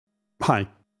Hi,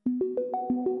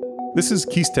 this is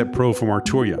KEYSTEP Pro from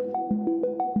Arturia.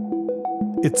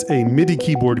 It's a MIDI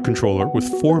keyboard controller with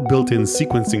 4 built-in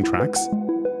sequencing tracks,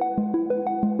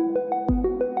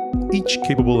 each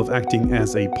capable of acting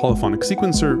as a polyphonic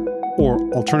sequencer, or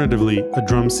alternatively a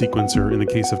drum sequencer in the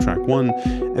case of track 1,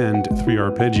 and 3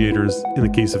 arpeggiators in the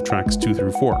case of tracks 2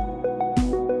 through 4.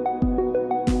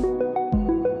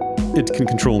 It can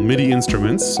control MIDI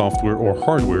instruments, software or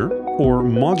hardware, or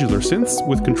modular synths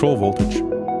with control voltage.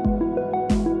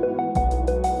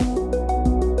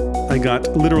 I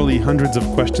got literally hundreds of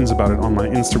questions about it on my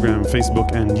Instagram,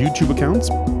 Facebook, and YouTube accounts.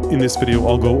 In this video,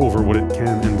 I'll go over what it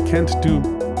can and can't do,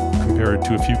 compare it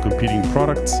to a few competing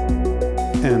products,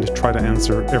 and try to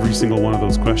answer every single one of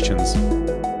those questions.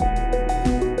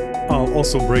 I'll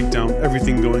also break down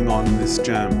everything going on in this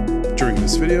jam during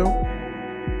this video,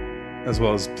 as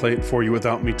well as play it for you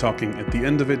without me talking at the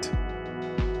end of it.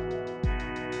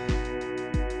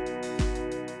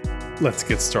 Let's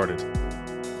get started.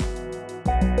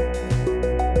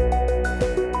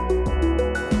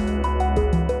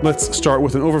 Let's start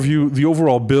with an overview. The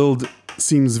overall build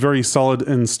seems very solid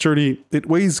and sturdy. It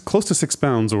weighs close to 6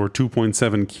 pounds or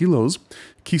 2.7 kilos.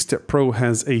 KEYSTEP Pro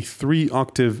has a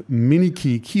 3-octave mini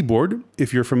key keyboard.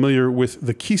 If you're familiar with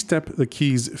the KEYSTEP, the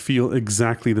keys feel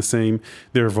exactly the same.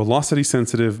 They're velocity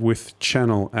sensitive with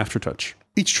channel aftertouch.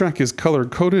 Each track is color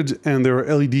coded and there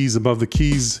are LEDs above the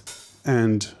keys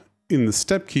and in the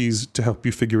step keys to help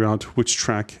you figure out which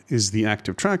track is the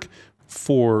active track.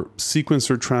 For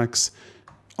sequencer tracks,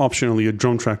 optionally a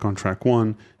drum track on track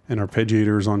 1 and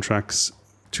arpeggiators on tracks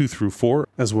 2 through 4,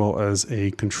 as well as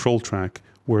a control track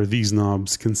where these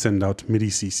knobs can send out MIDI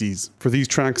CCs. For these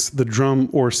tracks, the drum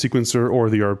or sequencer or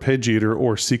the arpeggiator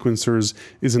or sequencers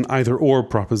is an either-or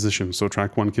proposition. So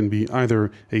track 1 can be either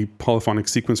a polyphonic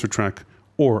sequencer track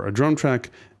or a drum track,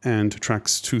 and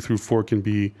tracks 2 through 4 can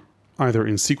be either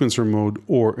in sequencer mode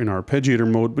or in arpeggiator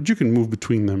mode, but you can move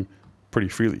between them pretty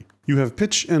freely. You have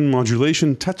pitch and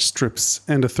modulation touch strips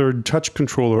and a third touch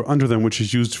controller under them, which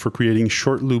is used for creating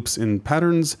short loops in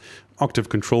patterns, octave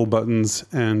control buttons,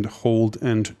 and hold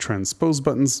and transpose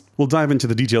buttons. We'll dive into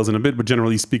the details in a bit, but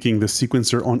generally speaking, the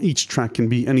sequencer on each track can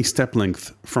be any step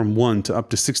length from 1 to up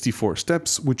to 64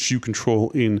 steps, which you control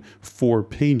in 4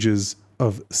 pages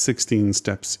of 16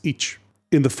 steps each.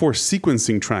 In the 4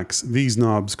 sequencing tracks, these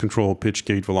knobs control pitch,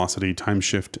 gate, velocity, time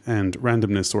shift, and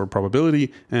randomness or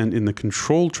probability, and in the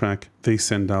control track, they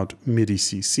send out MIDI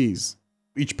CCs.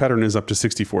 Each pattern is up to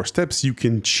 64 steps. You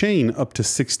can chain up to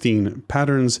 16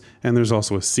 patterns, and there's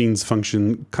also a scenes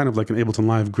function, kind of like an Ableton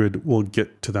Live grid. We'll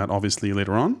get to that obviously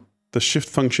later on. The shift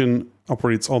function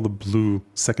operates all the blue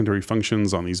secondary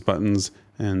functions on these buttons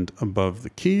and above the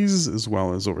keys, as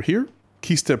well as over here.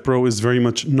 KEYSTEP Pro is very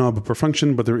much knob per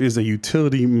function, but there is a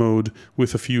utility mode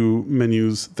with a few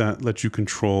menus that let you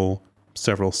control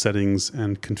several settings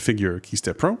and configure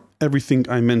KEYSTEP Pro. Everything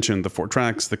I mentioned, the 4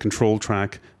 tracks, the control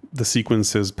track, the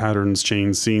sequences, patterns,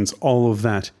 chains, scenes, all of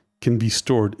that can be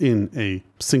stored in a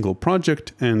single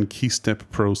project, and KEYSTEP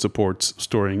Pro supports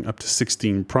storing up to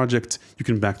 16 projects. You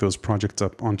can back those projects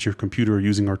up onto your computer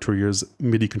using Arturia's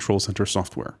MIDI Control Center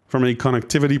software. From a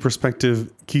connectivity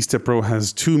perspective, KEYSTEP Pro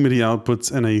has 2 MIDI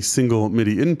outputs and a single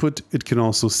MIDI input. It can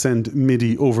also send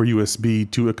MIDI over USB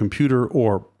to a computer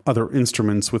or other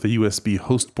instruments with a USB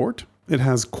host port. It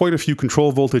has quite a few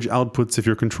control voltage outputs if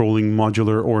you're controlling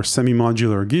modular or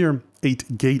semi-modular gear,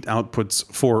 8 gate outputs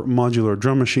for modular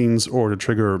drum machines or to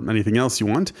trigger anything else you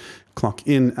want, clock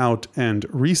in, out, and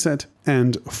reset,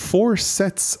 and 4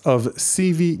 sets of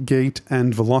CV, gate,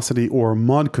 and velocity or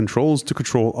mod controls to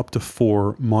control up to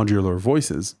 4 modular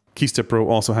voices. KEYSTEP Pro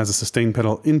also has a sustain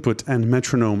pedal input and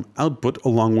metronome output,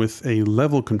 along with a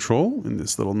level control in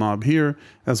this little knob here,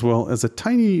 as well as a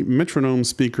tiny metronome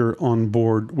speaker on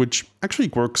board, which actually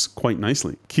works quite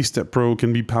nicely. KEYSTEP Pro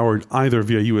can be powered either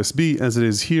via USB, as it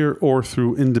is here, or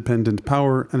through independent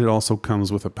power, and it also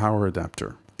comes with a power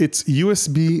adapter. It's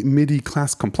USB MIDI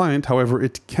class compliant, however,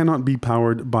 it cannot be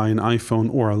powered by an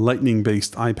iPhone or a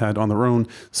Lightning-based iPad on their own,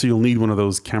 so you'll need one of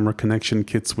those camera connection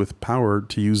kits with power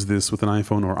to use this with an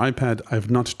iPhone or iPad. I've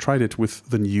not tried it with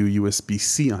the new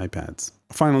USB-C iPads.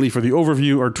 Finally, for the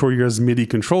overview, Arturia's MIDI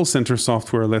Control Center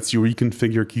software lets you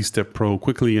reconfigure KEYSTEP Pro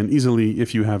quickly and easily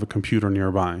if you have a computer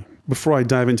nearby. Before I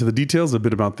dive into the details, a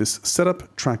bit about this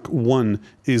setup. Track 1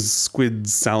 is Squid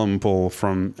Salampol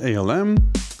from ALM.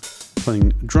 Playing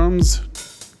drums,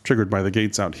 triggered by the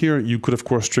gates out here. You could of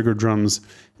course trigger drums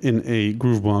in a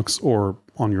Groovebox or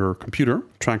on your computer.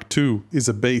 Track 2 is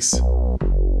a bass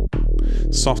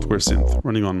software synth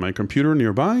running on my computer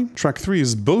nearby. Track 3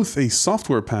 is both a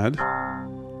software pad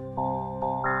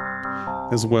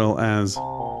as well as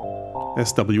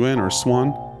SWN or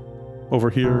Swan over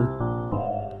here,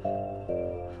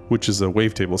 which is a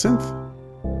wavetable synth.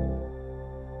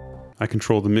 I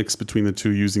control the mix between the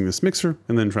two using this mixer,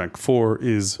 and then track 4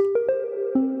 is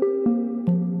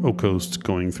O-Coast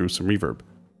going through some reverb.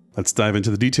 Let's dive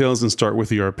into the details and start with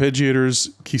the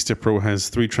arpeggiators. KEYSTEP Pro has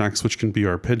 3 tracks which can be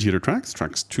arpeggiator tracks,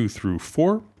 tracks 2 through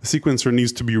 4. The sequencer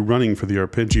needs to be running for the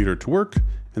arpeggiator to work,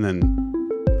 and then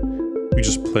you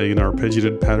just play an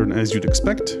arpeggiated pattern as you'd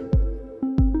expect.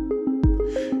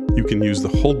 You can use the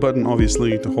hold button,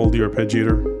 obviously, to hold the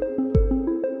arpeggiator.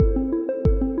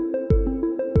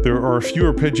 There are a few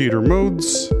arpeggiator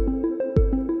modes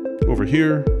over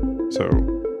here. So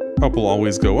up will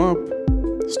always go up,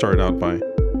 start out by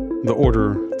the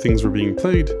order things were being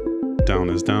played, down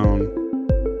is down,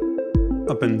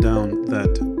 up and down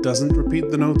that doesn't repeat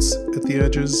the notes at the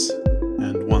edges,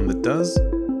 and one that does.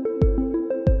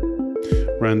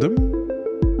 Random.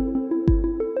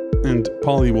 And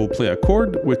poly will play a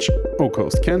chord, which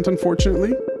O-Coast can't,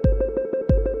 unfortunately.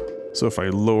 So if I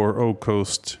lower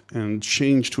O-Coast and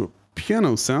change to a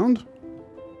piano sound,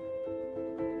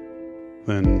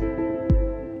 then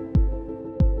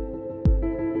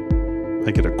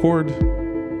I get a chord.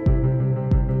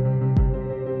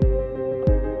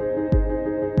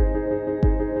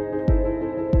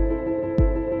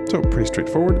 So pretty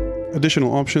straightforward.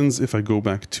 Additional options, if I go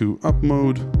back to up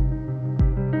mode,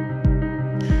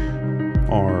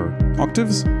 are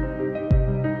octaves,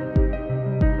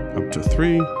 up to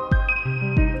 3,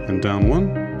 and down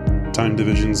 1. Time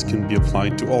divisions can be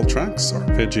applied to all tracks,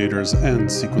 arpeggiators and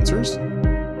sequencers.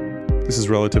 This is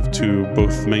relative to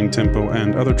both main tempo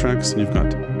and other tracks, and you've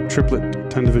got triplet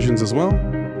time divisions as well.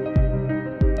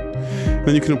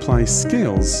 Then you can apply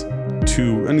scales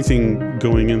to anything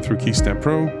going in through KEYSTEP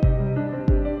Pro.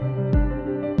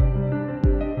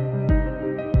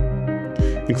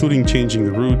 Including changing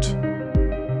the root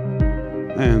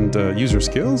and user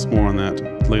scales, more on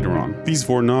that later on. These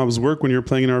 4 knobs work when you're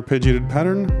playing an arpeggiated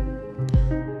pattern.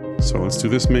 So let's do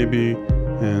this maybe,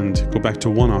 and go back to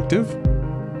 1 octave.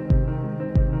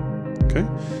 Okay,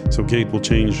 so gate will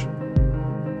change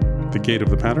the gate of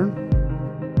the pattern.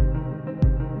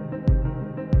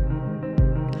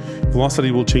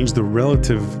 Velocity will change the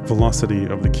relative velocity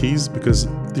of the keys because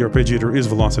the arpeggiator is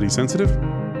velocity sensitive.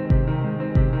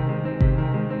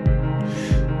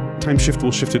 Time shift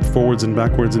will shift it forwards and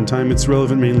backwards in time. It's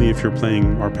relevant mainly if you're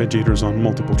playing arpeggiators on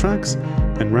multiple tracks,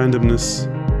 and randomness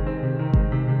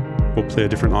will play a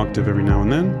different octave every now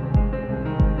and then.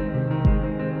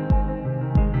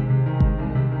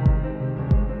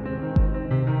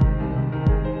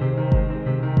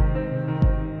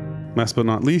 Last but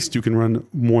not least, you can run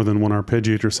more than one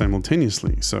arpeggiator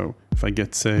simultaneously. So if I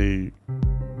get, say,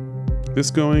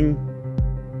 this going,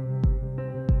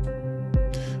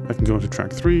 I can go into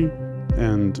track 3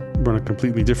 and run a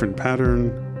completely different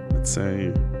pattern. Let's say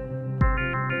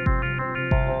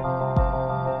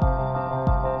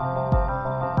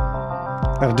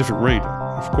at a different rate,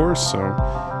 of course. So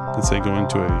let's say go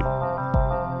into a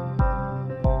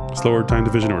slower time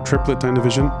division or triplet time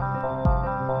division.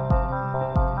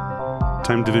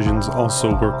 Time divisions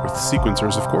also work with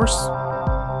sequencers, of course.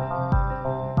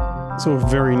 So a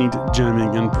very neat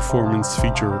jamming and performance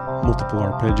feature, multiple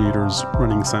arpeggiators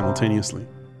running simultaneously.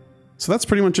 So that's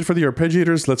pretty much it for the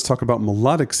arpeggiators. Let's talk about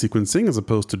melodic sequencing as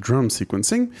opposed to drum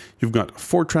sequencing. You've got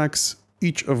 4 tracks,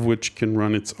 each of which can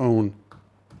run its own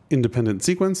independent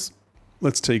sequence.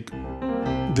 Let's take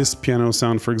this piano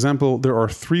sound, for example. There are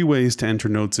 3 ways to enter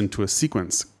notes into a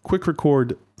sequence: quick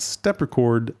record, step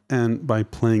record, and by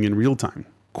playing in real time.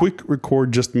 Quick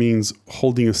record just means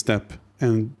holding a step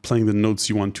and playing the notes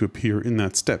you want to appear in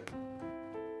that step.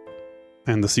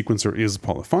 And the sequencer is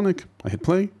polyphonic. I hit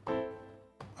play.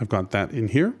 I've got that in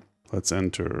here. Let's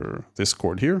enter this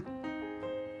chord here.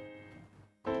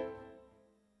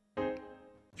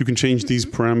 You can change these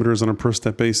parameters on a per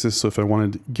step basis. So if I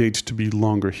wanted gate to be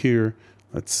longer here,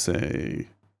 let's say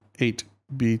 8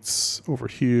 beats over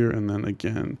here, and then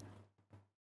again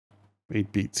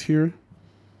 8 beats here.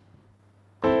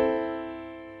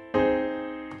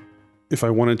 If I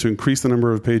wanted to increase the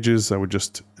number of pages, I would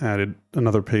just add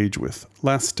another page with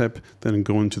last step, then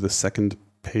go into the second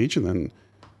page and then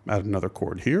add another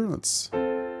chord here. Let's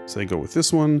say go with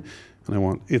this one, and I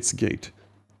want its gate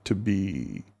to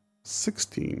be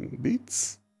 16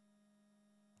 beats,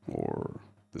 or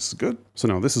this is good. So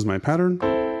now this is my pattern.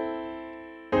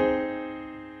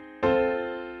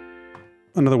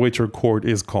 Another way to record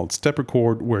is called step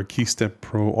record, where KEYSTEP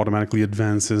Pro automatically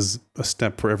advances a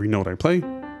step for every note I play.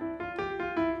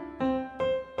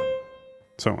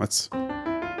 So that's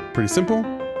pretty simple.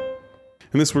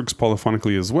 And this works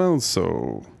polyphonically as well.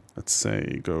 So Let's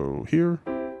say go here.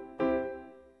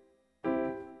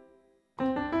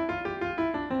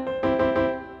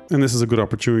 And this is a good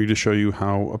opportunity to show you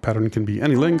how a pattern can be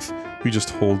any length. You just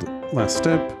hold last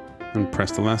step and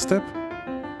press the last step.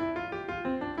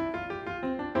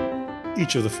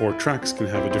 Each of the 4 tracks can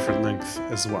have a different length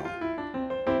as well.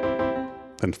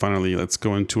 Then finally, let's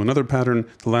go into another pattern.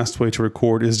 The last way to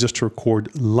record is just to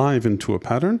record live into a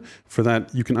pattern. For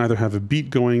that, you can either have a beat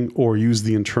going or use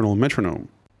the internal metronome.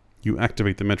 You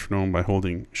activate the metronome by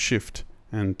holding Shift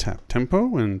and tap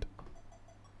tempo, and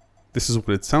this is what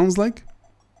it sounds like.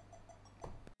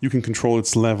 You can control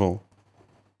its level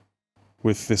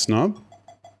with this knob,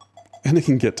 and it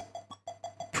can get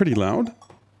pretty loud.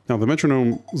 Now the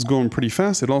metronome is going pretty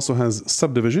fast. It also has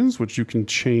subdivisions, which you can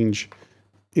change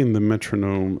in the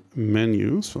metronome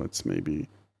menu. So let's maybe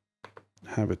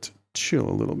have it chill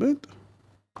a little bit.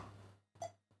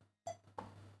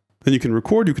 Then you can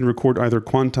record either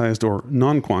quantized or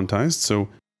non-quantized. So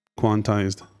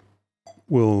quantized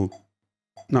will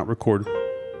not record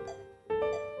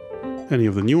any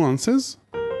of the nuances.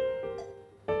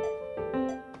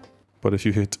 But if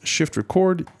you hit Shift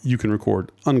Record, you can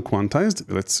record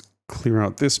unquantized. Let's clear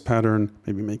out this pattern,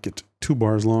 maybe make it 2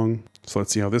 bars long. So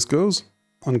let's see how this goes.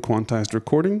 Unquantized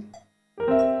recording.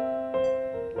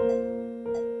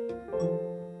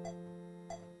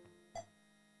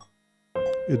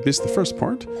 It missed the first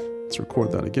part. Let's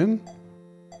record that again.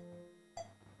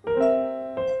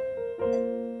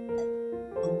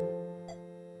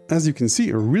 As you can see,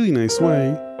 a really nice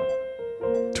way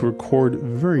to record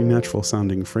very natural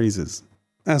sounding phrases.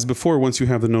 As before, once you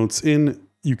have the notes in,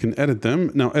 you can edit them.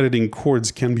 Now, editing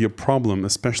chords can be a problem,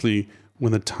 especially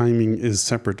when the timing is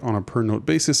separate on a per note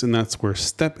basis, and that's where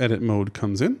step edit mode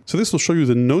comes in. So this will show you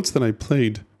the notes that I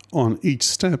played on each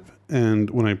step, and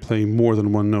when I play more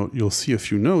than one note, you'll see a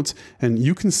few notes, and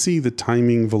you can see the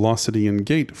timing, velocity, and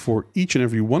gate for each and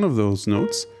every one of those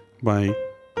notes by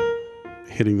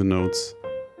hitting the notes,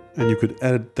 and you could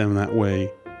edit them that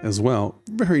way as well.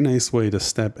 Very nice way to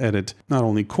step edit not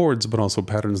only chords, but also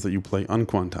patterns that you play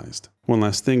unquantized. One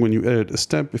last thing, when you edit a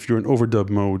step, if you're in overdub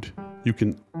mode, you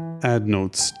can add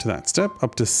notes to that step,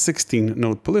 up to 16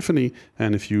 note polyphony,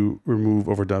 and if you remove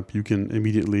overdub, you can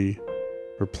immediately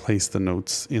replace the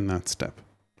notes in that step.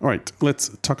 All right, let's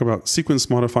talk about sequence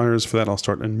modifiers. For that, I'll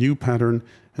start a new pattern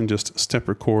and just step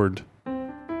record.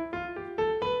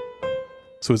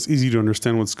 So it's easy to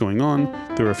understand what's going on.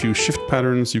 There are a few shift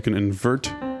patterns. You can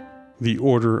invert the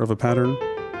order of a pattern.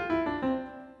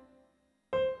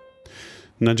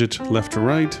 Nudge it left to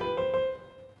right.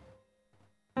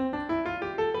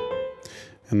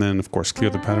 And then, of course, clear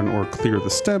the pattern or clear the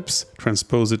steps,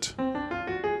 transpose it,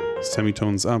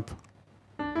 semitones up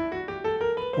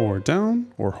or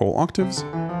down, or whole octaves.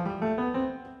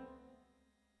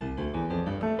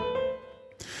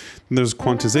 And there's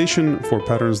quantization for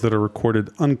patterns that are recorded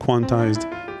unquantized.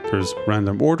 There's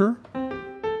random order,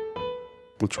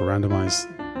 which will randomize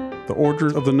the order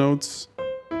of the notes.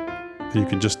 And you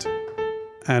can just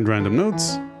add random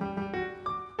notes.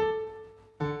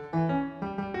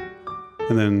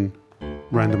 And then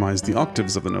randomize the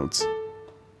octaves of the notes.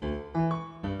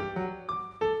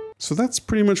 So that's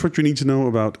pretty much what you need to know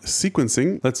about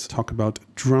sequencing. Let's talk about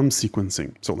drum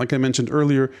sequencing. So like I mentioned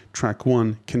earlier, track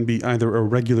 1 can be either a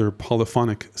regular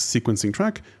polyphonic sequencing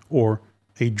track or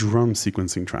a drum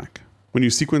sequencing track. When you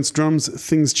sequence drums,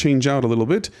 things change out a little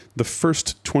bit. The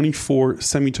first 24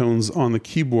 semitones on the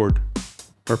keyboard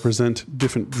represent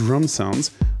different drum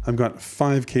sounds. I've got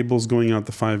 5 cables going out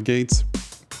the 5 gates.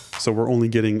 So we're only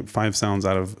getting 5 sounds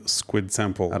out of Squid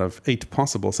Sample out of 8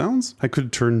 possible sounds. I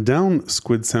could turn down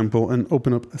Squid Sample and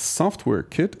open up a software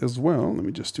kit as well. Let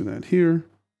me just do that here.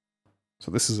 So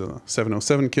this is a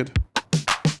 707 kit.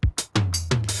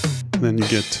 And then you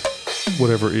get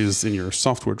whatever is in your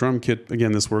software drum kit.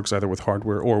 Again, this works either with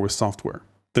hardware or with software.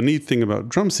 The neat thing about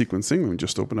drum sequencing, let me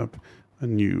just open up a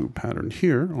new pattern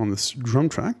here on this drum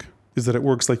track, is that it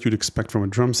works like you'd expect from a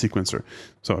drum sequencer.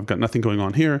 So I've got nothing going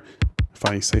on here. If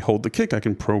I say hold the kick, I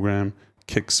can program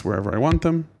kicks wherever I want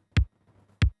them.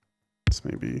 Let's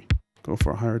maybe go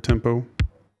for a higher tempo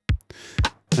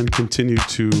and continue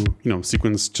to,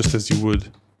 sequence just as you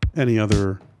would any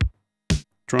other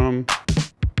drum,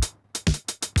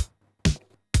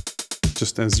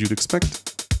 just as you'd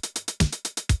expect.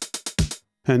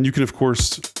 And you can, of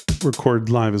course, record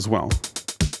live as well.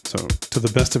 So to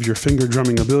the best of your finger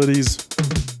drumming abilities,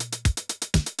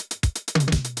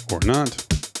 or not.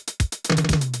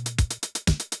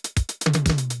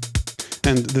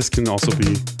 And this can also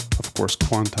be, of course,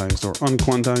 quantized or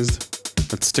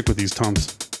unquantized. Let's stick with these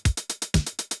toms.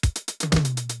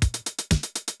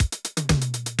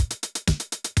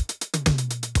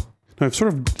 Now I've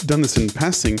sort of done this in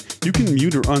passing. You can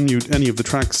mute or unmute any of the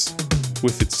tracks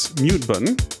with its mute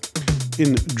button.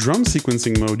 In drum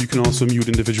sequencing mode, you can also mute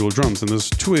individual drums, and there's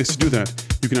two ways to do that.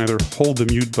 You can either hold the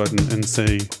mute button and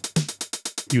say,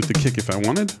 mute the kick if I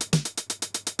wanted,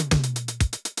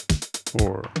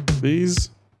 or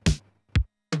these,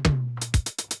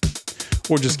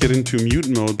 or just get into mute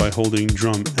mode by holding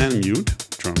drum and mute,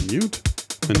 drum mute,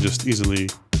 and just easily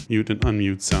mute and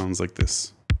unmute sounds like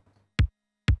this.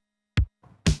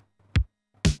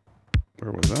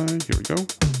 Where was I? Here we go.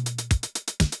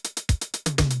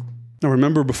 Now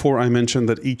remember before I mentioned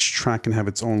that each track can have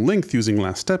its own length using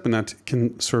last step, and that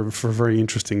can serve for very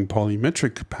interesting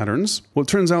polymetric patterns. Well, it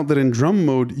turns out that in drum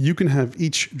mode, you can have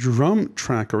each drum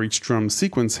track or each drum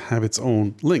sequence have its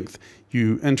own length.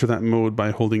 You enter that mode by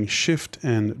holding Shift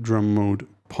and drum mode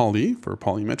poly for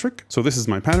polymetric. So this is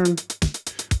my pattern,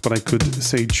 but I could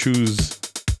say choose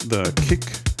the kick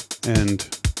and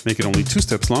make it only 2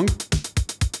 steps long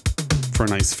for a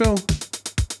nice fill.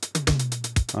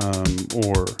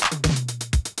 Or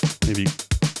maybe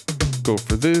go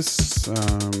for this,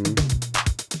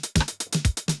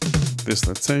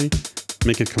 let's say,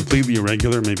 make it completely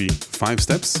irregular, maybe 5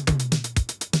 steps.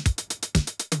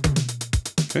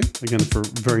 Okay, again, for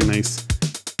very nice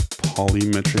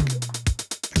polymetric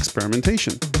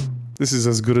experimentation. This is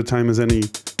as good a time as any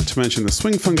to mention the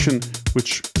swing function,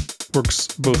 which works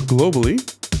both globally,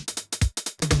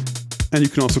 and you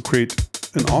can also create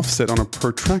an offset on a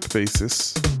per track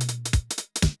basis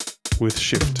with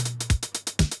Shift.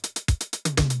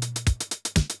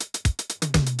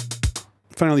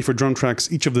 Finally, for drum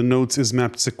tracks, each of the notes is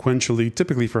mapped sequentially,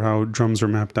 typically for how drums are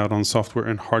mapped out on software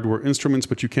and hardware instruments,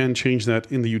 but you can change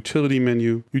that in the utility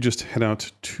menu. You just head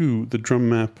out to the drum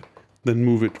map, then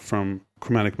move it from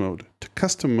chromatic mode to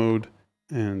custom mode,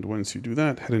 and once you do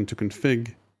that, head into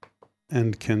config,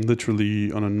 and can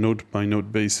literally, on a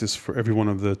note-by-note basis for every one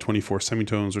of the 24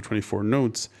 semitones or 24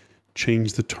 notes,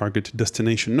 change the target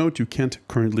destination note. You can't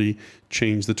currently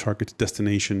change the target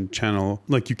destination channel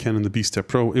like you can in the BeatStep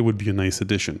Pro. It would be a nice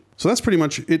addition. So that's pretty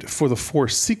much it for the 4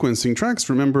 sequencing tracks.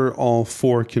 Remember, all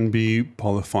 4 can be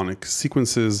polyphonic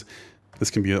sequences. This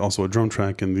can be also a drum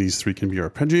track, and these 3 can be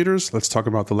arpeggiators. Let's talk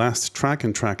about the last track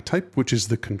and track type, which is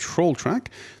the control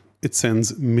track. It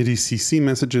sends MIDI CC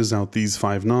messages out these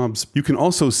 5 knobs. You can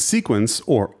also sequence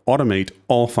or automate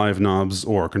all 5 knobs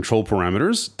or control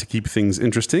parameters to keep things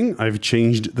interesting. I've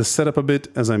changed the setup a bit.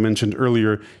 As I mentioned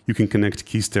earlier, you can connect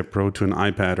KEYSTEP Pro to an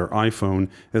iPad or iPhone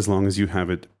as long as you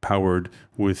have it powered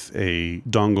with a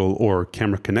dongle or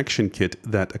camera connection kit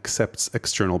that accepts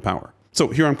external power. So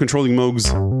here I'm controlling Moog's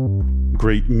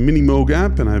great Mini Moog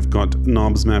app, and I've got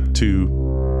knobs mapped to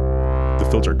the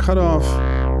filter cutoff,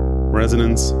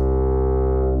 resonance,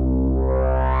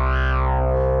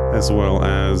 as well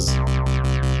as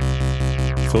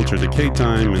filter decay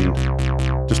time and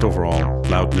just overall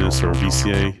loudness or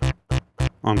VCA,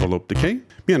 envelope decay.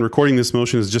 Yeah, and recording this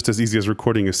motion is just as easy as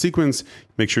recording a sequence.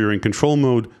 Make sure you're in control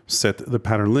mode, set the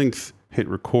pattern length, hit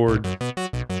record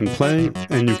and play,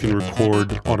 and you can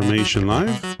record automation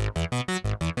live.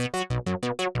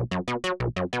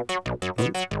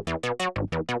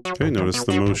 Okay, notice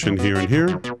the motion here and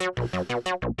here.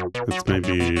 Let's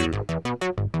maybe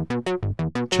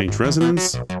change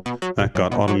resonance. That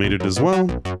got automated as well.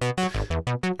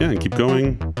 Yeah, and keep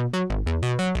going.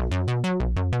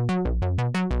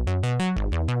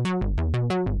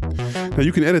 Now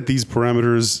you can edit these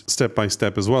parameters step by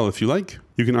step as well if you like.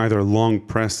 You can either long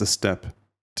press a step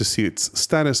to see its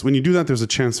status. When you do that, there's a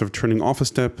chance of turning off a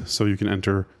step, so you can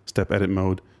enter step edit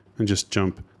mode and just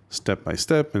jump step by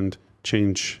step and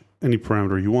change any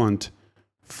parameter you want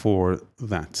for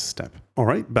that step. All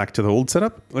right, back to the old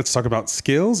setup. Let's talk about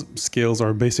scales. Scales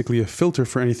are basically a filter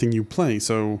for anything you play.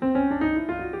 So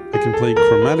I can play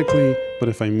chromatically, but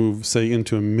if I move, say,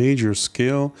 into a major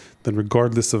scale, then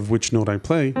regardless of which note I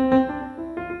play,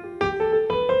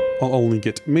 I'll only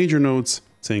get major notes.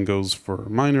 Same goes for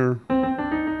minor.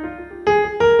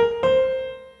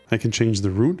 I can change the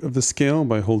root of the scale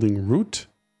by holding root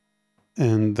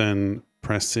and then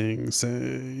pressing,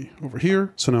 say, over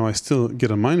here. So now I still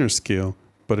get a minor scale,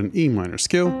 but an E minor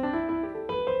scale.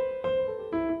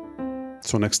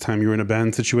 So next time you're in a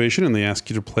band situation and they ask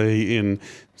you to play in,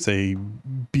 say,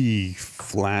 B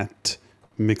flat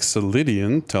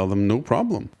Mixolydian, tell them no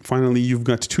problem. Finally, you've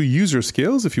got 2 user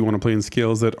scales. If you want to play in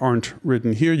scales that aren't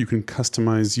written here, you can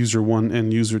customize user 1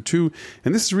 and user 2.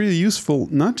 And this is really useful,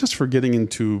 not just for getting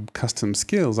into custom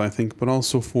scales, I think, but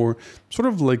also for sort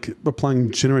of like applying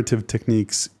generative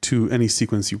techniques to any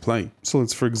sequence you play. So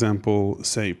let's, for example,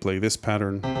 say, play this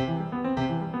pattern,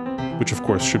 which of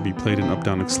course should be played in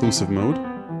up-down exclusive mode.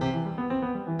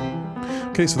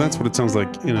 Okay, so that's what it sounds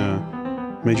like in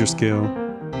a major scale.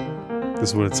 This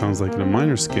is what it sounds like in a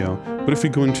minor scale. But if we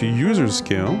go into user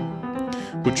scale,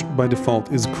 which by default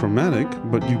is chromatic,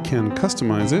 but you can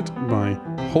customize it by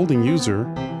holding user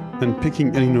and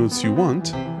picking any notes you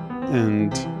want.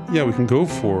 And yeah, we can go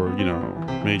for, you know,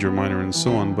 major, minor, and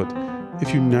so on. But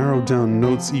if you narrow down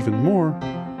notes even more,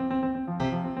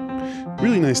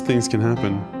 really nice things can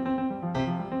happen.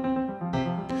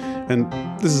 And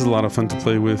this is a lot of fun to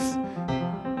play with.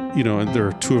 You know, and there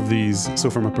are two of these. So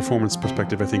from a performance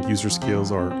perspective, I think user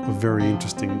scales are a very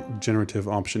interesting generative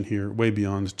option here, way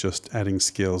beyond just adding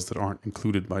scales that aren't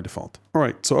included by default. All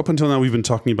right, so up until now, we've been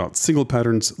talking about single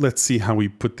patterns. Let's see how we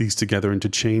put these together into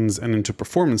chains and into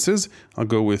performances. I'll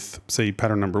go with, say,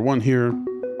 pattern number 1 here,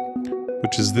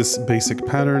 which is this basic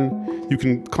pattern. You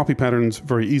can copy patterns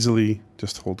very easily.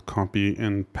 Just hold copy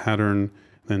and pattern,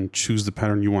 then choose the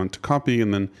pattern you want to copy,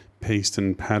 and then paste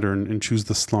and pattern and choose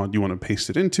the slot you want to paste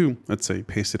it into. Let's say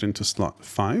paste it into slot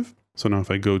 5. So now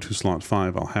if I go to slot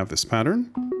 5, I'll have this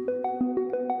pattern.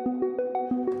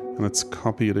 And let's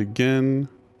copy it again.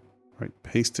 Right,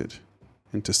 paste it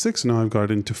into 6. Now I've got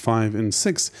it into 5 and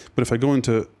 6. But if I go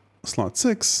into slot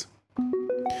 6, I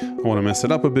want to mess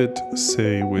it up a bit,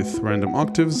 say with random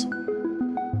octaves.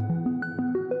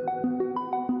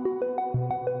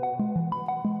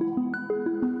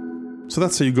 So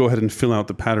that's how you go ahead and fill out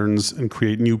the patterns and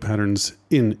create new patterns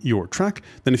in your track.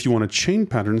 Then if you want to chain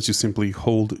patterns, you simply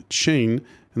hold chain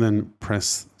and then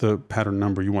press the pattern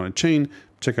number you want to chain.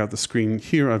 Check out the screen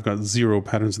here. I've got 0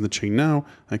 patterns in the chain now.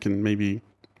 I can maybe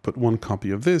put 1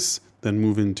 copy of this, then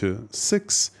move into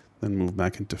 6, then move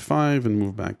back into 5 and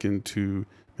move back into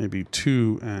maybe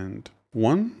 2 and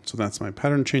 1. So that's my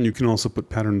pattern chain. You can also put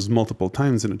patterns multiple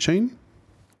times in a chain.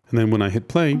 And then when I hit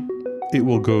play, it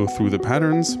will go through the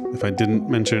patterns. If I didn't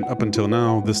mention it up until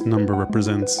now, this number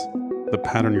represents the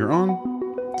pattern you're on.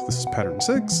 So this is pattern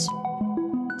 6.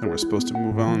 Then we're supposed to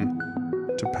move on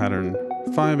to pattern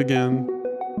 5 again.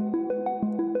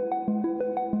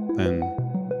 Then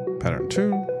pattern 2.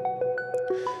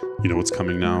 You know what's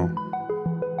coming now.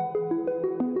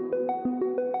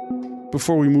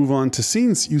 Before we move on to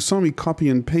scenes, you saw me copy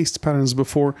and paste patterns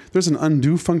before. There's an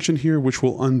undo function here which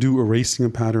will undo erasing a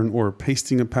pattern or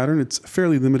pasting a pattern. It's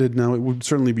fairly limited now. It would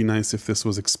certainly be nice if this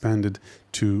was expanded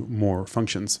to more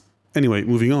functions. Anyway,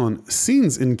 moving on.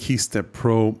 Scenes in KEYSTEP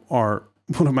Pro are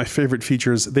one of my favorite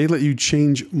features. They let you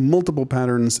change multiple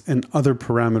patterns and other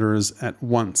parameters at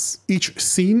once. Each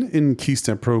scene in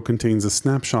KEYSTEP Pro contains a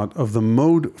snapshot of the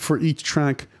mode for each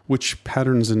track, which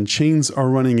patterns and chains are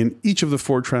running in each of the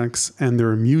 4 tracks, and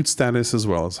their mute status as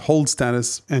well as hold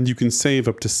status, and you can save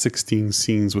up to 16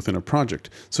 scenes within a project.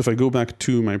 So if I go back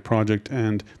to my project,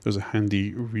 and there's a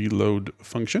handy reload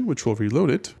function, which will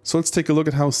reload it. So let's take a look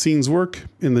at how scenes work.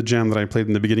 In the jam that I played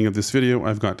in the beginning of this video,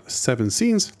 I've got 7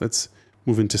 scenes. Let's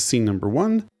move into scene number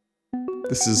 1.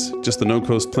 This is just the note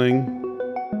coast playing.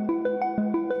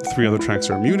 The 3 other tracks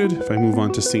are muted. If I move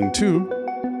on to scene 2,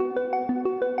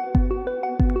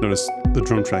 notice the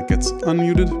drum track gets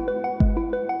unmuted.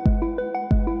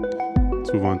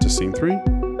 Let's move on to scene 3.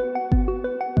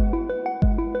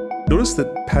 Notice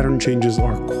that pattern changes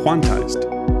are quantized.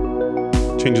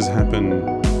 Changes happen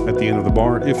at the end of the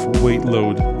bar if wait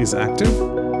load is active.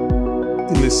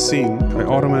 In this scene, I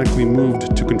automatically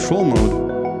moved to control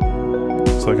mode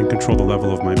so I can control the level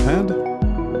of my pad.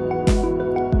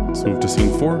 Let's move to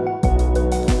scene 4.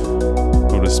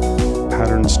 Notice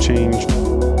patterns changed.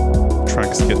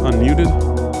 Tracks get unmuted.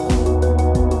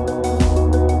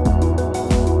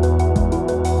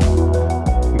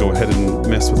 Go ahead and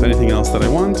mess with anything else that I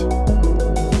want.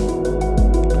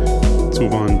 Let's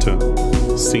move on to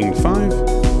scene 5.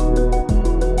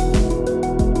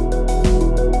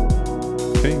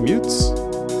 Okay, mutes,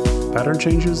 pattern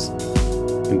changes.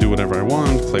 Can do whatever I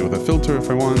want, play with a filter if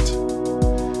I want.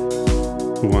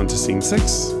 Move on to scene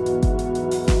 6.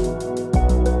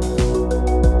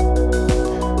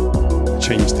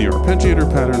 Change the arpeggiator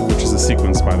pattern, which is a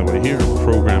sequence, by the way, here,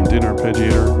 programmed in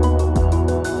Arpeggiator.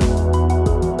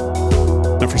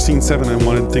 Now for scene 7, I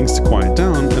wanted things to quiet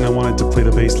down, and I wanted to play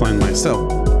the bass line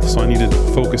myself. So I needed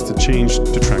focus to change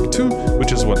to track 2,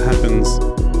 which is what happens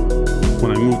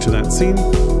when I move to that scene.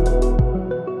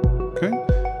 Okay,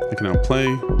 I can now play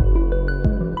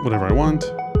whatever I want,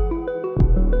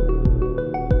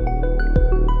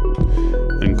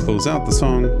 and close out the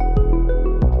song.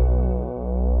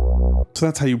 So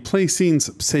that's how you play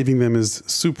scenes. Saving them is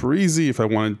super easy. If I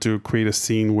wanted to create a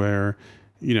scene where,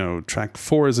 you know, track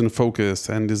 4 is in focus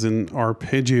and is in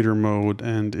arpeggiator mode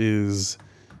and is,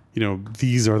 you know,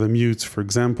 these are the mutes, for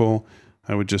example,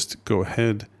 I would just go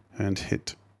ahead and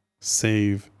hit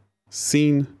save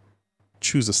scene,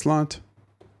 choose a slot,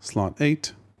 slot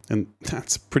 8, and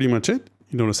that's pretty much it.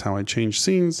 You notice how I change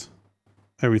scenes.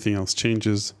 Everything else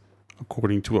changes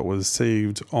according to what was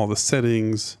saved, all the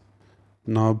settings,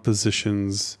 knob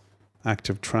positions,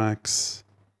 active tracks,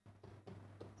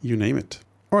 you name it.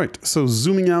 All right, so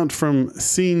zooming out from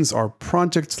scenes are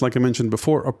projects. Like I mentioned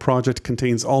before, a project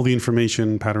contains all the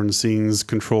information, pattern scenes,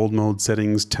 controlled mode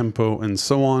settings, tempo, and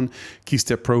so on.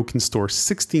 KEYSTEP Pro can store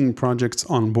 16 projects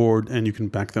on board, and you can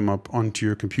back them up onto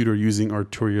your computer using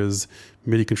Arturia's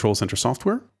MIDI Control Center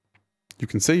software. You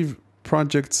can save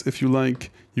projects if you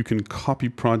like. You can copy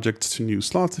projects to new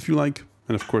slots if you like.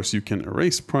 And of course, you can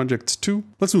erase projects too.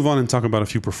 Let's move on and talk about a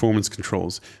few performance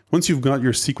controls. Once you've got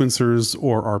your sequencers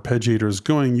or arpeggiators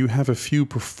going, you have a few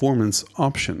performance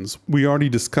options. We already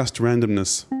discussed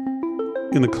randomness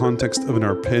in the context of an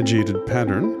arpeggiated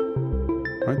pattern,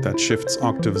 right? That shifts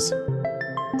octaves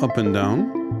up and down.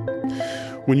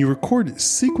 When you record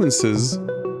sequences,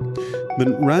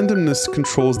 then randomness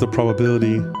controls the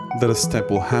probability that a step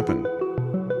will happen.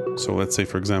 So let's say,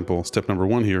 for example, step number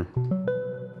 1 here.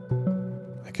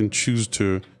 I can choose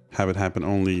to have it happen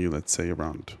only, let's say,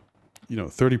 around,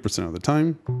 30% of the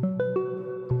time.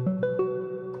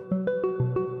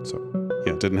 So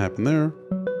yeah, it didn't happen there,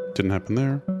 didn't happen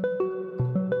there,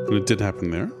 and it did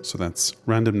happen there. So that's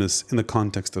randomness in the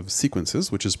context of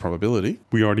sequences, which is probability.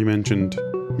 We already mentioned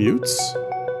mutes.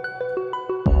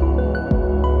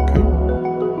 Okay.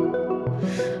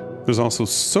 There's also a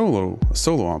solo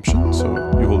option. So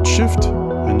you hold shift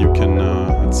and you can,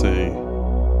 let's say,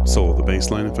 solo the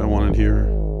bass line if I wanted here,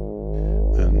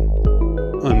 then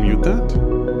unmute that.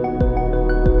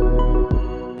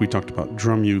 We talked about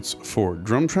drum mutes for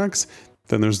drum tracks.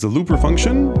 Then there's the looper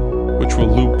function, which will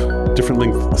loop different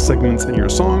length segments in your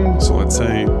song. So let's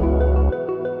say,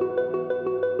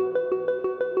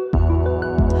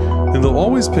 and they'll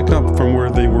always pick up from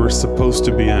where they were supposed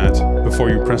to be at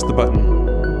before you press the button.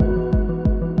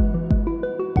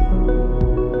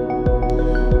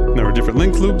 There are different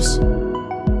length loops.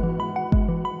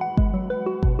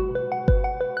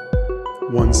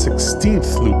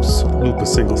 1/16 loops loop a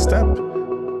single step,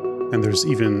 and there's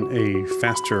even a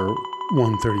faster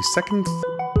 1/32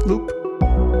 loop.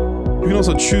 You can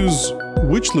also choose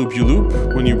which loop you loop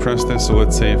when you press this. So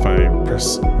let's say if I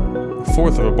press a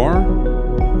fourth of a bar,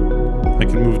 I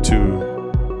can move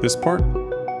to this part,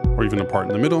 or even a part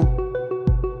in the middle,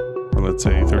 or let's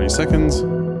say 30 seconds.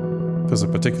 There's a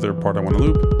particular part I want to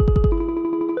loop.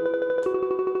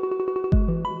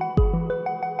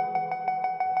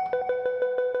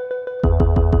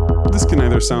 This can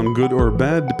either sound good or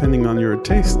bad depending on your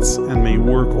tastes, and may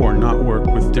work or not work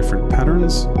with different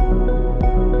patterns.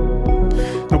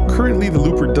 Now currently the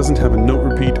looper doesn't have a note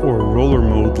repeat or roller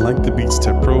mode like the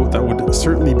BeatStep Pro. That would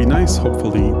certainly be nice.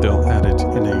 Hopefully they'll add it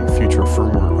in a future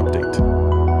firmware update.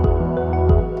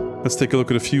 Let's take a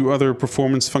look at a few other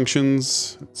performance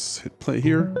functions. Let's hit play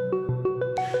here.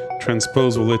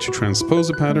 Transpose will let you transpose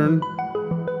a pattern.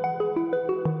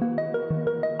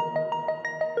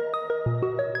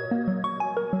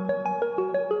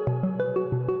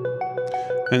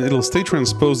 And it'll stay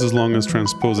transposed as long as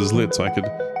transpose is lit. So I could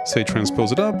say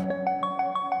transpose it up,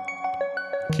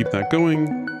 keep that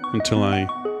going until I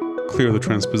clear the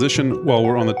transposition. While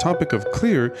we're on the topic of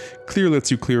clear, clear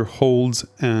lets you clear holds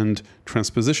and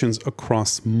transpositions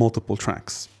across multiple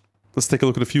tracks. Let's take a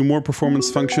look at a few more performance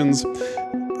functions.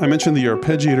 I mentioned the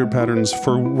arpeggiator patterns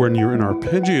for when you're in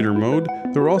arpeggiator mode.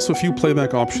 There are also a few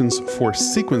playback options for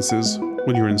sequences.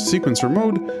 When you're in sequencer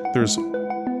mode, there's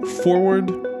forward,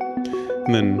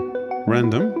 and then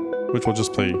random, which will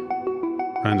just play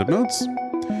random notes,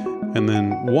 and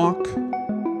then walk,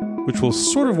 which will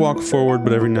sort of walk forward,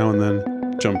 but every now and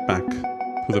then jump back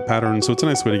with a pattern. So it's a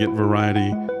nice way to get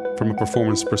variety from a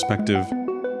performance perspective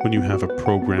when you have a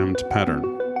programmed pattern.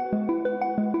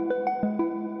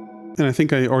 And I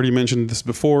think I already mentioned this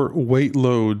before, wait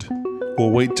load will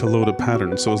wait to load a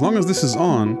pattern. So as long as this is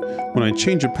on, when I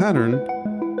change a pattern,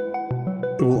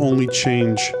 it will only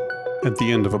change at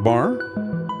the end of a bar.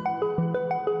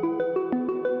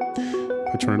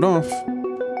 If I turn it off,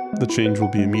 the change will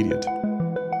be immediate.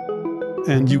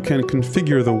 And you can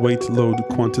configure the wait load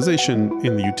quantization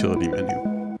in the utility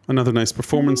menu. Another nice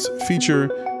performance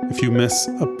feature, if you mess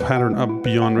a pattern up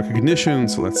beyond recognition,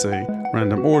 so let's say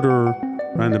random order,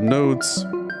 random notes,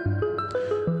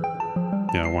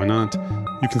 yeah, why not?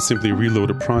 You can simply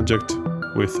reload a project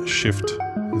with Shift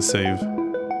and save.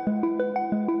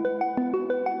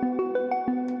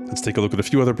 Let's take a look at a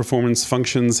few other performance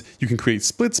functions. You can create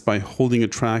splits by holding a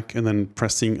track and then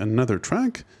pressing another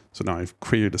track. So now I've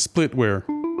created a split where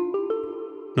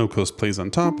no coast plays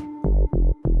on top,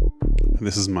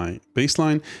 This is my bass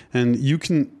line, and you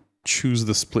can choose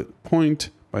the split point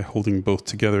by holding both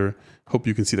together. Hope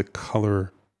you can see the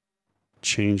color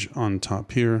change on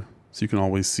top here, so you can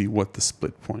always see what the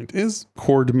split point is.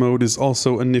 Chord mode is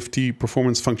also a nifty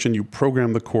performance function. You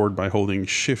program the chord by holding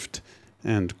Shift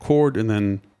and chord, and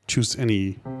then choose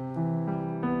any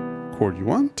chord you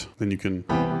want. Then you can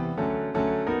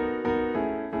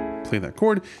play that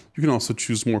chord. You can also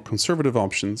choose more conservative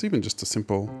options, even just a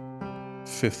simple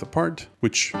fifth apart,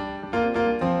 which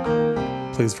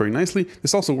plays very nicely.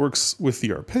 This also works with the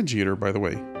Arpeggiator, by the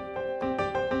way.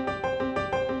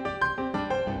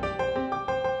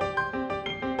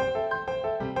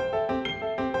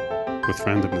 With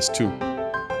randomness too.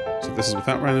 So this is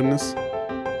without randomness.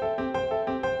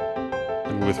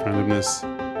 And with randomness,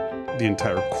 the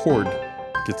entire chord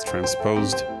gets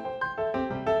transposed.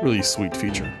 Really sweet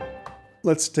feature.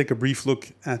 Let's take a brief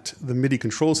look at the MIDI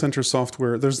Control Center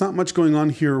software. There's not much going on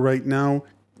here right now,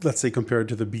 let's say compared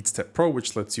to the BeatStep Pro,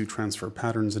 which lets you transfer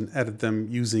patterns and edit them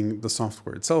using the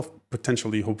software itself.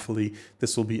 Potentially, hopefully,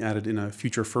 this will be added in a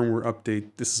future firmware update.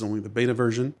 This is only the beta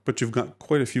version, but you've got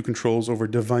quite a few controls over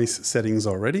device settings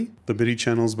already. The MIDI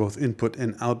channels, both input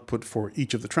and output for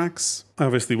each of the tracks. I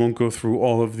obviously won't go through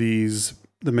all of these,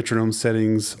 the metronome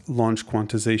settings, launch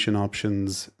quantization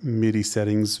options, MIDI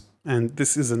settings, and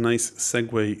this is a nice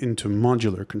segue into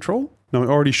modular control. Now, I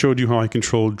already showed you how I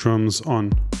control drums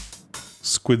on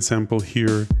Squid Sample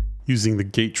here using the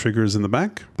gate triggers in the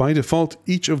back. By default,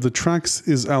 each of the tracks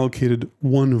is allocated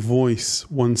one voice,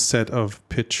 one set of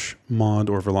pitch,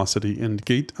 mod, or velocity and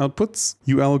gate outputs.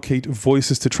 You allocate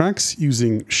voices to tracks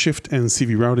using Shift and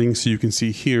CV routing, so you can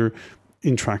see here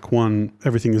in track 1,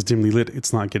 everything is dimly lit.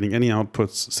 It's not getting any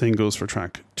outputs. Same goes for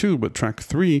track 2, but track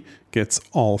 3 gets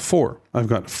all 4. I've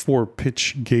got 4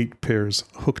 pitch gate pairs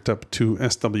hooked up to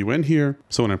SWN here.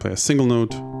 So when I play a single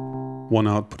note, 1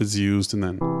 output is used, and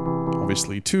then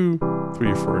obviously 2,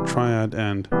 3 for a triad,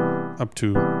 and up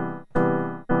to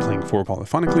playing 4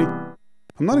 polyphonically.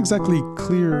 I'm not exactly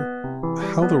clear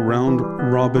how the round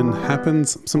robin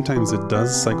happens. Sometimes it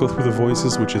does cycle through the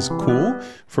voices, which is cool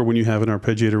for when you have an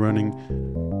arpeggiator running.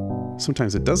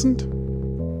 Sometimes it doesn't.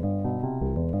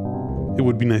 It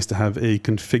would be nice to have a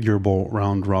configurable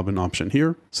round robin option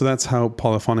here. So that's how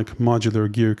polyphonic modular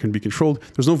gear can be controlled.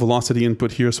 There's no velocity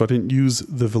input here, so I didn't use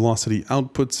the velocity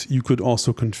outputs. You could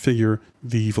also configure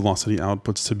the velocity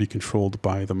outputs to be controlled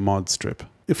by the mod strip.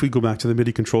 If we go back to the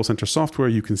MIDI Control Center software,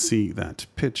 you can see that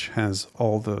pitch has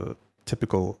all the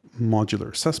typical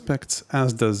modular suspects,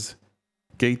 as does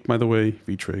gate, by the way,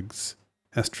 V-trigs,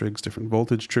 S-trigs, different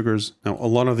voltage triggers. Now, a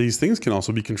lot of these things can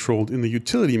also be controlled in the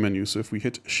utility menu. So if we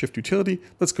hit Shift Utility,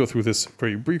 let's go through this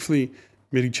very briefly.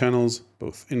 MIDI channels,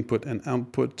 both input and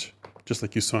output, just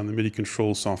like you saw in the MIDI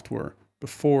control software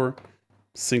before.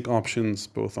 Sync options,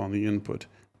 both on the input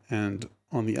and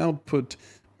on the output.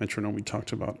 Metronome we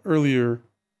talked about earlier.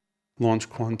 Launch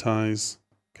quantize.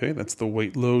 Okay, that's the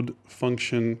weight load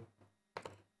function.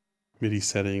 MIDI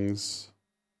settings.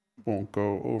 Won't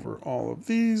go over all of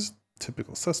these.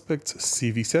 Typical suspects.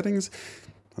 CV settings.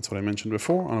 That's what I mentioned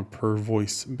before, on a per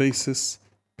voice basis.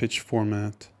 Pitch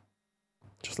format,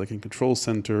 just like in Control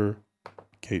Center.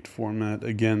 Gate format,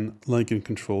 again, like in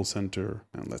Control Center.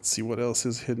 And let's see what else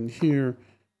is hidden here.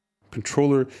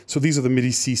 Controller. So these are the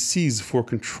MIDI CCs for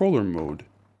controller mode.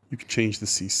 You can change the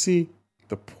CC,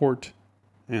 the port,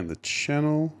 and the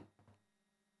channel,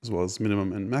 as well as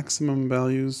minimum and maximum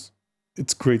values.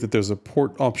 It's great that there's a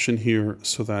port option here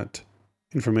so that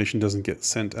information doesn't get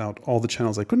sent out all the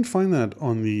channels. I couldn't find that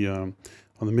on the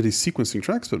MIDI sequencing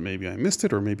tracks, but maybe I missed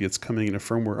it, or maybe it's coming in a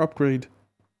firmware upgrade.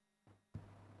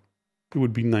 It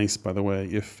would be nice, by the way,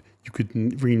 if you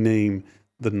could rename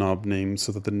the knob name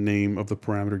so that the name of the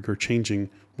parameter you're changing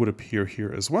would appear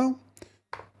here as well.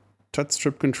 Touch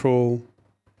strip control.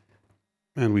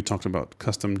 And we talked about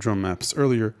custom drum maps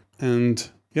earlier. And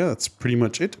yeah, that's pretty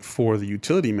much it for the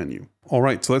utility menu. All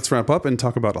right, so let's wrap up and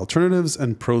talk about alternatives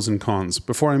and pros and cons.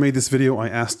 Before I made this video, I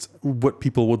asked what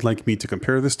people would like me to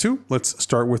compare this to. Let's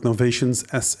start with Novation's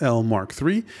SL Mark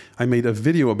III. I made a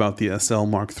video about the SL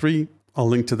Mark III. I'll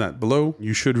link to that below.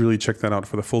 You should really check that out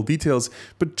for the full details.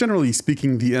 But generally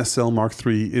speaking, the SL Mark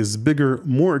III is bigger,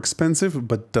 more expensive,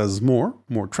 but does more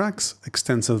tracks,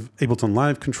 extensive Ableton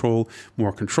Live control,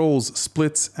 more controls,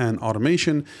 splits, and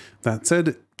automation. That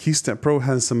said, KEYSTEP Pro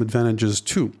has some advantages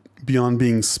too. Beyond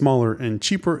being smaller and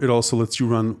cheaper, it also lets you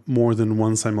run more than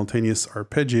one simultaneous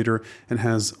arpeggiator and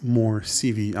has more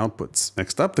CV outputs.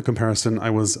 Next up, the comparison I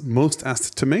was most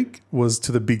asked to make was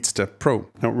to the BeatStep Pro.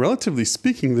 Now, relatively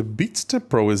speaking, the BeatStep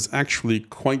Pro is actually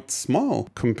quite small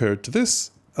compared to this.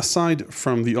 Aside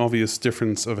from the obvious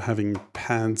difference of having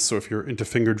pads, so if you're into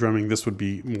finger drumming, this would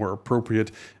be more appropriate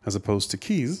as opposed to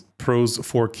keys. Pros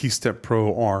for KEYSTEP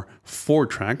Pro are 4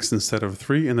 tracks instead of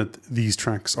 3, and that these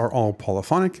tracks are all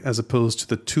polyphonic as opposed to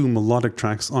the 2 melodic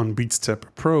tracks on BeatStep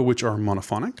Pro, which are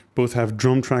monophonic. Both have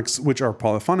drum tracks which are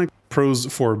polyphonic.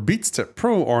 Pros for BeatStep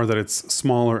Pro are that it's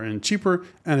smaller and cheaper,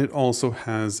 and it also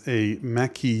has a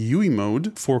Mackie UI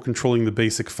mode for controlling the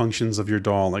basic functions of your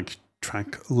DAW, like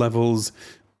track levels,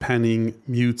 panning,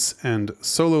 mutes, and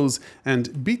solos. And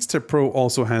BeatStep Pro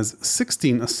also has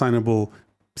 16 assignable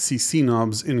CC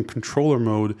knobs in controller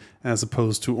mode as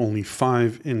opposed to only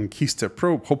 5 in KEYSTEP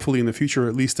Pro. Hopefully in the future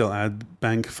at least they'll add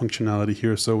bank functionality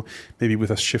here, so maybe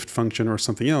with a shift function or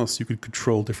something else you could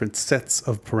control different sets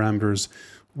of parameters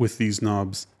with these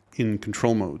knobs in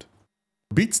control mode.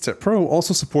 BeatStep Pro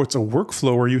also supports a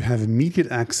workflow where you have immediate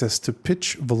access to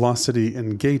pitch, velocity,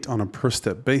 and gate on a per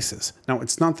step basis. Now,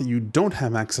 it's not that you don't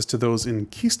have access to those in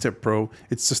KEYSTEP Pro,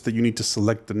 it's just that you need to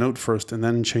select the note first and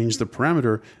then change the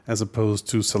parameter, as opposed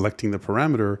to selecting the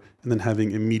parameter and then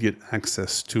having immediate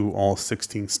access to all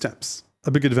 16 steps.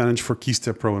 A big advantage for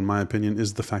KEYSTEP Pro, in my opinion,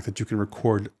 is the fact that you can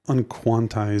record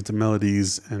unquantized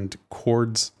melodies and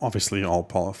chords, obviously all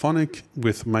polyphonic,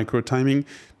 with micro timing.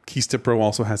 KEYSTEP Pro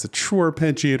also has a true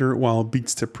arpeggiator, while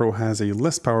BeatStep Pro has a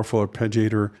less powerful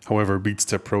arpeggiator. However,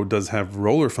 BeatStep Pro does have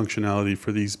roller functionality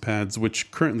for these pads,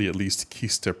 which currently at least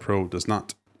KEYSTEP Pro does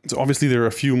not. So obviously there are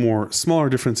a few more smaller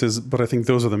differences, but I think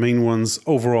those are the main ones.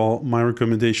 Overall, my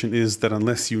recommendation is that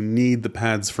unless you need the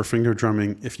pads for finger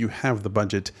drumming, if you have the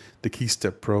budget, the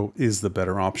KEYSTEP Pro is the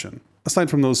better option.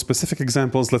 Aside from those specific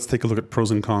examples, let's take a look at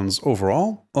pros and cons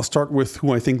overall. I'll start with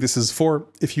who I think this is for.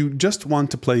 If you just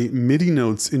want to play MIDI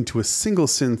notes into a single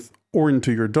synth or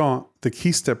into your DAW, the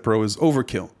KEYSTEP Pro is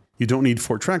overkill. You don't need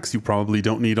 4 tracks, you probably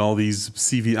don't need all these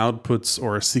CV outputs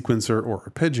or a sequencer or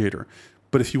arpeggiator.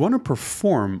 But if you want to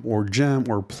perform or jam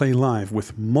or play live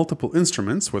with multiple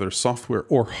instruments, whether software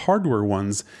or hardware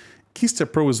ones,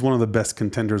 KEYSTEP Pro is one of the best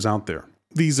contenders out there.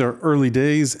 These are early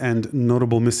days, and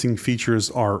notable missing features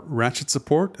are ratchet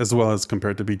support, as well as,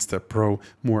 compared to BeatStep Pro,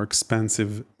 more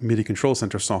expansive MIDI control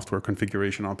center software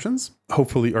configuration options.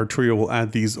 Hopefully Arturia will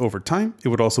add these over time. It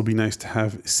would also be nice to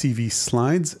have CV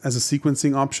slides as a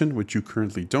sequencing option, which you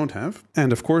currently don't have.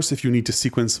 And of course, if you need to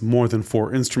sequence more than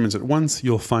 4 instruments at once,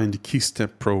 you'll find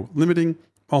KEYSTEP Pro limiting.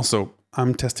 Also,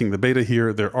 I'm testing the beta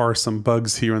here. There are some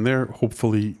bugs here and there.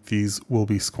 Hopefully these will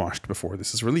be squashed before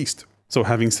this is released. So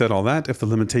having said all that, if the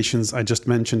limitations I just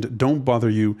mentioned don't bother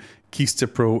you,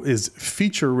 KEYSTEP Pro is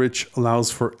feature-rich, allows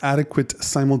for adequate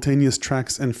simultaneous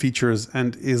tracks and features,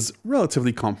 and is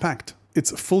relatively compact.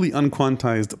 Its fully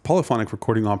unquantized polyphonic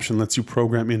recording option lets you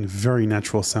program in very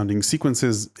natural sounding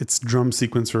sequences. Its drum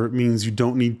sequencer means you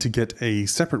don't need to get a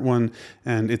separate one,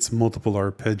 and its multiple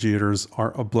arpeggiators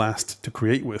are a blast to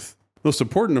create with. Most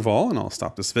important of all, and I'll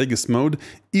stop this Vegas mode,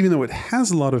 even though it has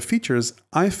a lot of features,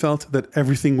 I felt that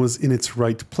everything was in its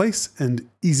right place and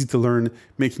easy to learn,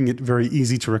 making it very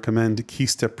easy to recommend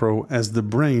KEYSTEP Pro as the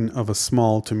brain of a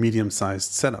small to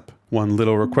medium-sized setup. One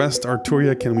little request,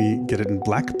 Arturia, can we get it in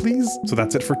black, please? So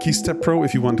that's it for KEYSTEP Pro.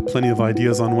 If you want plenty of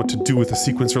ideas on what to do with a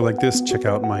sequencer like this, check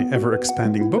out my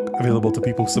ever-expanding book, available to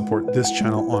people who support this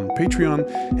channel on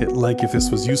Patreon. Hit like if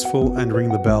this was useful, and ring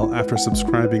the bell after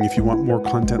subscribing if you want more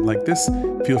content like this.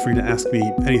 Feel free to ask me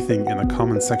anything in the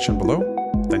comments section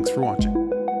below. Thanks for watching.